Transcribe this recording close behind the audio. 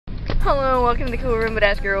Hello, welcome to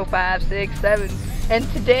Coolrainbowdashgrl 567. And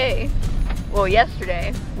today, well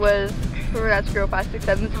yesterday, was Coolrainbowdashgrl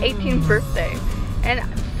 567's 18th birthday. And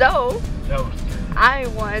so, I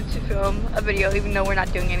wanted to film a video even though we're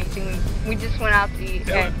not doing anything. We just went out to eat.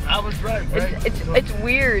 And I was right. it's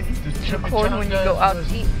weird to record when you go out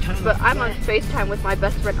to eat. But I'm on FaceTime with my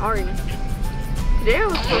best friend Ari. Today I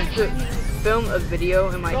was supposed to film a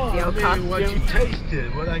in my CL costume. What you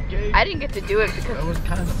tasted, what I gave. I didn't get to do it because that was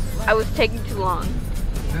kind of I was taking too long.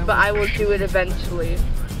 But I will do it eventually.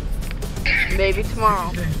 Maybe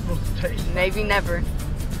tomorrow. Maybe never.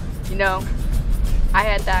 You know, I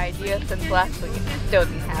had the idea since last week. It still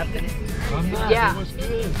didn't happen. Yeah.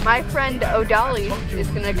 My friend Odalis is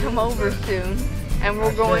gonna come over soon, and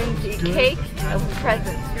we're going to eat cake and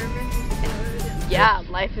presents. Yeah,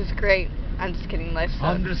 life is great. I'm just kidding. Life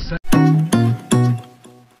sucks.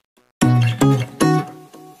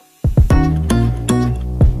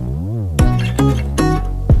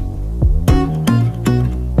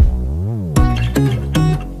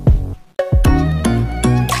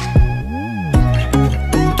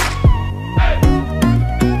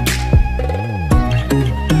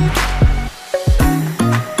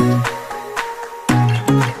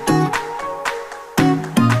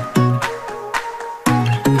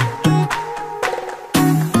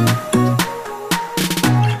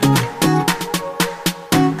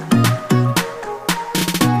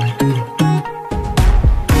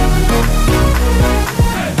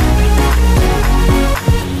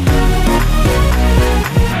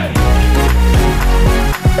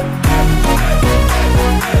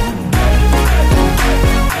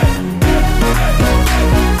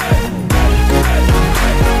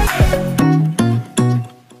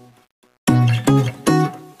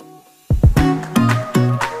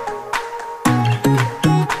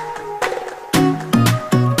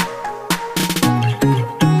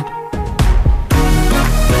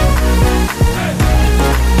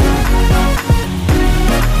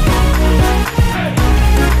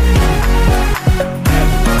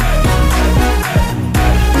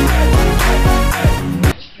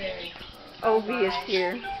 Obi is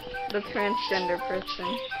here, the transgender person.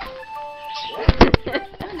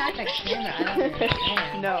 I'm not the camera, I don't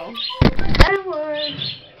understand. No. That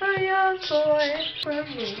was a young boy from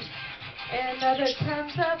me, and other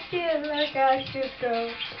times I feel like I should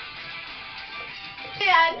go.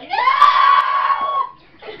 Yeah,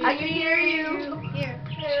 no! I can hear you. Here.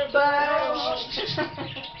 But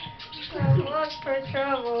some look for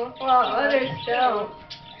trouble while others don't.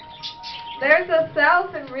 There's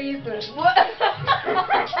 1,000 reasons. What?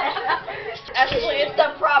 Actually, it's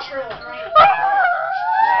the proper one.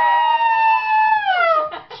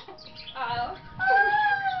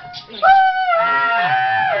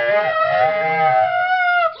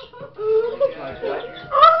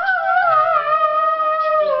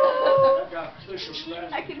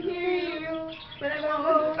 I can hear you, but I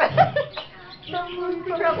won't. Don't look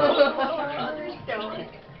for trouble while others don't.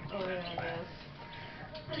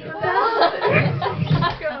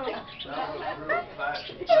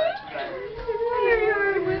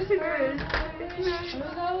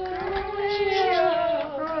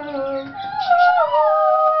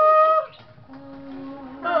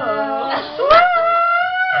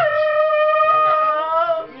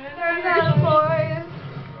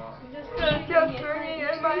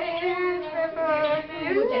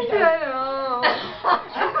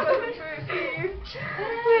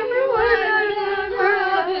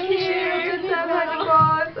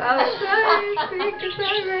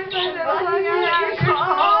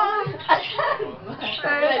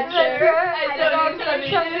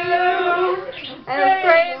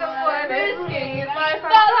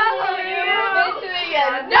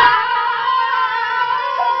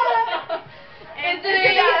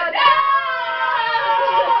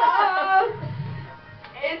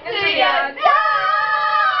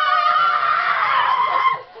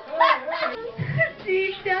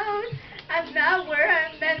 Deep down, I'm not where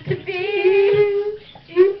I'm meant to be.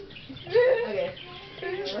 Okay.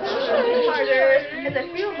 Harder as I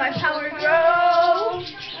feel my power grow.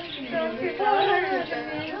 Don't get harder to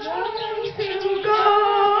go.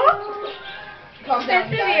 Calm down,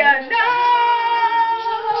 into the unknown.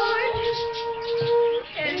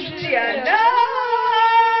 Into the unknown.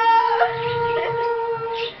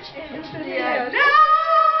 Into the unknown.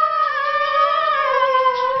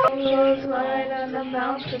 Light on the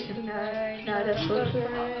mountain tonight, not a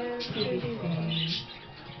footprint to be seen.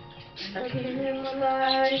 A kingdom of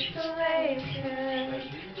isolation,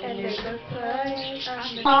 and it looks like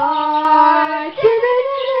I'm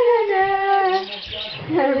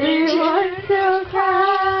everyone still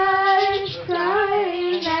cries,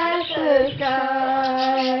 crying at the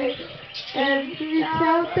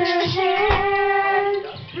out their hands,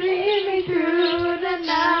 streaming through the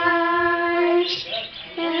night,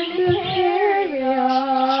 and to carry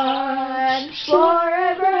on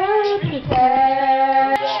forever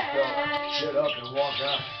prepared. Get up and walk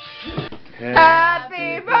out.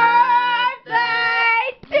 Happy birthday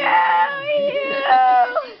to you.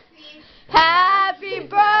 Happy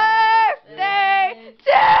birthday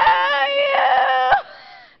to you.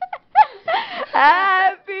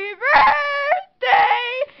 Happy birthday,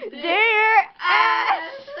 dear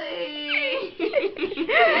Ashley.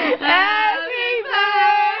 Happy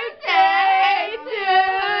birthday to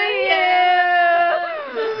you.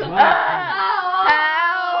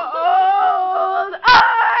 How old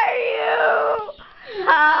are you?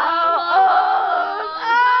 How old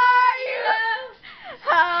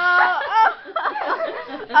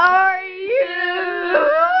are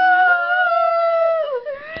you?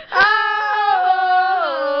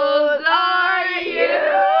 How old are you?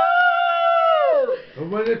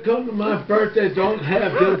 When it comes to my birthday, don't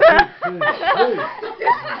have them kids. I'm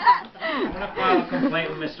gonna file a complaint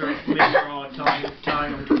with Mr. O,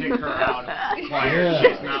 telling him to kick her out of the choir.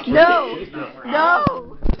 She's not for No.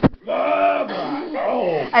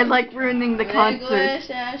 Oh. I like ruining the concert. English,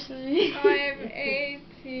 Ashley. I'm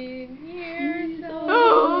 18 years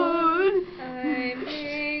old. I'm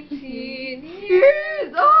 18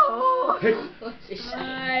 Years old. Hey.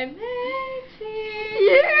 I'm 18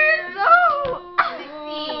 Years old.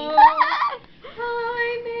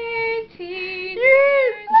 I'm 18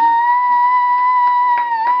 Years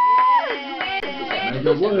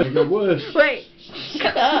Make it worse. Wait.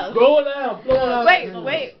 Shut up. Blow it out. Blow it out.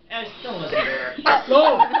 Wait. Ash, don't listen to her.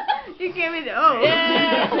 Go. You gave me the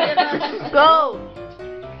Go.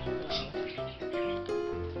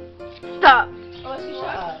 Stop. Oh, she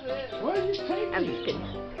shut up. Where are you taking? I'm just kidding.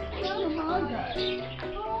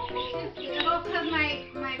 Because my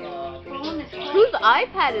phone is Whose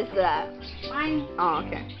iPad is that? mine. Oh,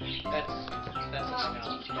 okay. That's something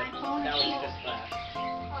else. That was just that.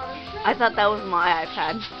 I thought that was my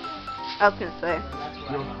iPad. I was gonna say. That's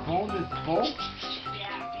what Your I thought. phone is full?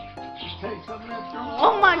 Yeah. Take some of that stuff.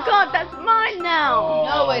 Oh my God, that's mine now.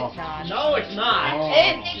 No, it's not. No, it's not.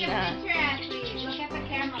 It's Take a not. picture, Ashley. Look at the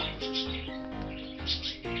camera.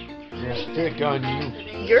 Yeah, pick on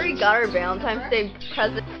you. Yuri got her Valentine's Day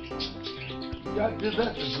present. You got this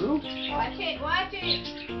at the zoo? Watch it.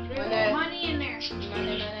 There's money in there.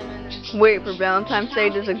 Wait, for Valentine's Day,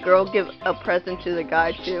 does a girl give a present to the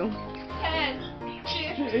guy too? 10,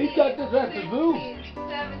 He got this at the zoo.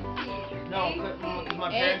 17. No, because my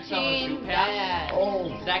parents sell a zoo pass. Yes. Oh.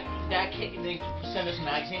 That they send us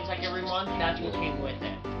magazines like every month. That's what came with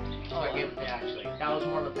it. So I gave it to Ashley. That was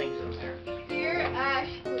one of the things in there. Dear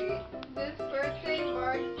Ashley, this birthday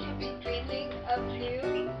marks the beginning of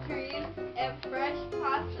new dreams and fresh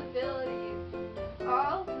possibilities.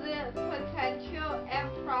 All the potential and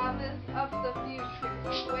promise of the future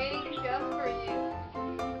waiting just for you.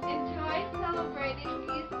 Enjoy celebrating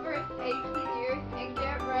these first 18 years and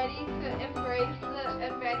get ready to embrace the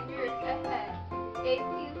adventures ahead.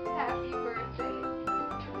 18th happy birthday.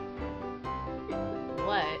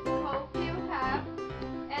 What? Hope you have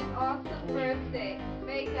an awesome birthday.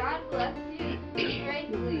 May God bless you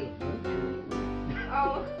greatly.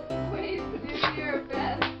 Always do your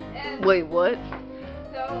best and Wait, what?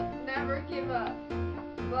 don't never give up.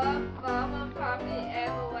 Love, Mama, Papi,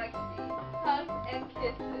 and Alexy. Hugs and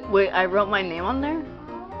kisses. Wait, I wrote my name on there?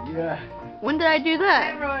 Yeah. When did I do I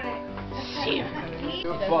that? wrote it.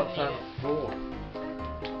 Your butt's on the floor.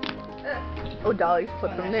 Odalis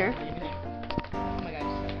put them there. Oh my God.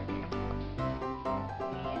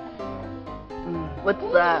 What's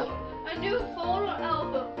that? A new photo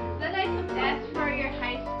album. Then I can ask for your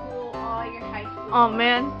high school, all your high school. Oh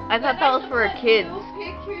man, I thought that was for her kids. New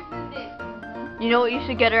pictures in it. You know what you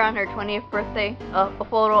should get her on her 20th birthday? A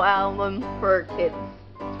photo album for her kids.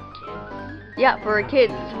 Yeah, for her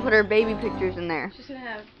kids. Put her baby pictures in there. She's gonna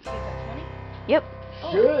have kids at 20? Yep.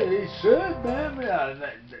 Should, he should, man. Yeah,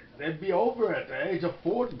 they'd be over at the age of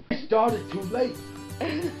 40. He started too late.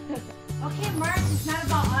 Okay, Mark, it's not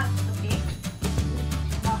about us, okay?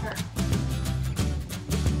 It's about her.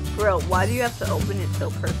 Bro, why do you have to open it so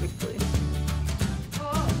perfectly?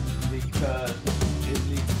 Oh, Because it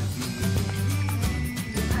needs to be.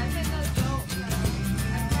 I'm an adult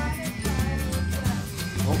now. I'm not a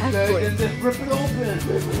child. Okay, Ashley. then just rip it open.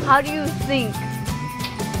 How do you think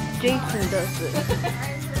Jason does this?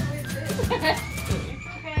 Okay.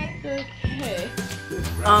 Okay.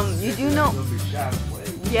 You do know. It'll be shot away.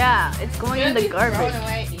 Yeah, it's going in the garbage. Thrown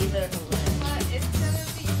away either way. But it's gonna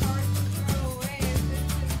be hard to throw away if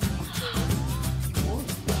it's in the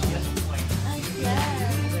Yes, like, Yeah.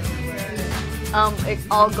 it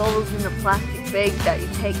all goes in a plastic bag that you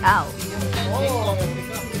take out. Oh.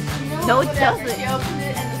 No, it doesn't. She opened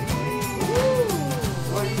it and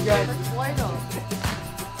What you got?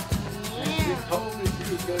 yeah. She told me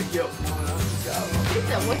she was gonna get one. She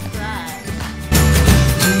said, what's that?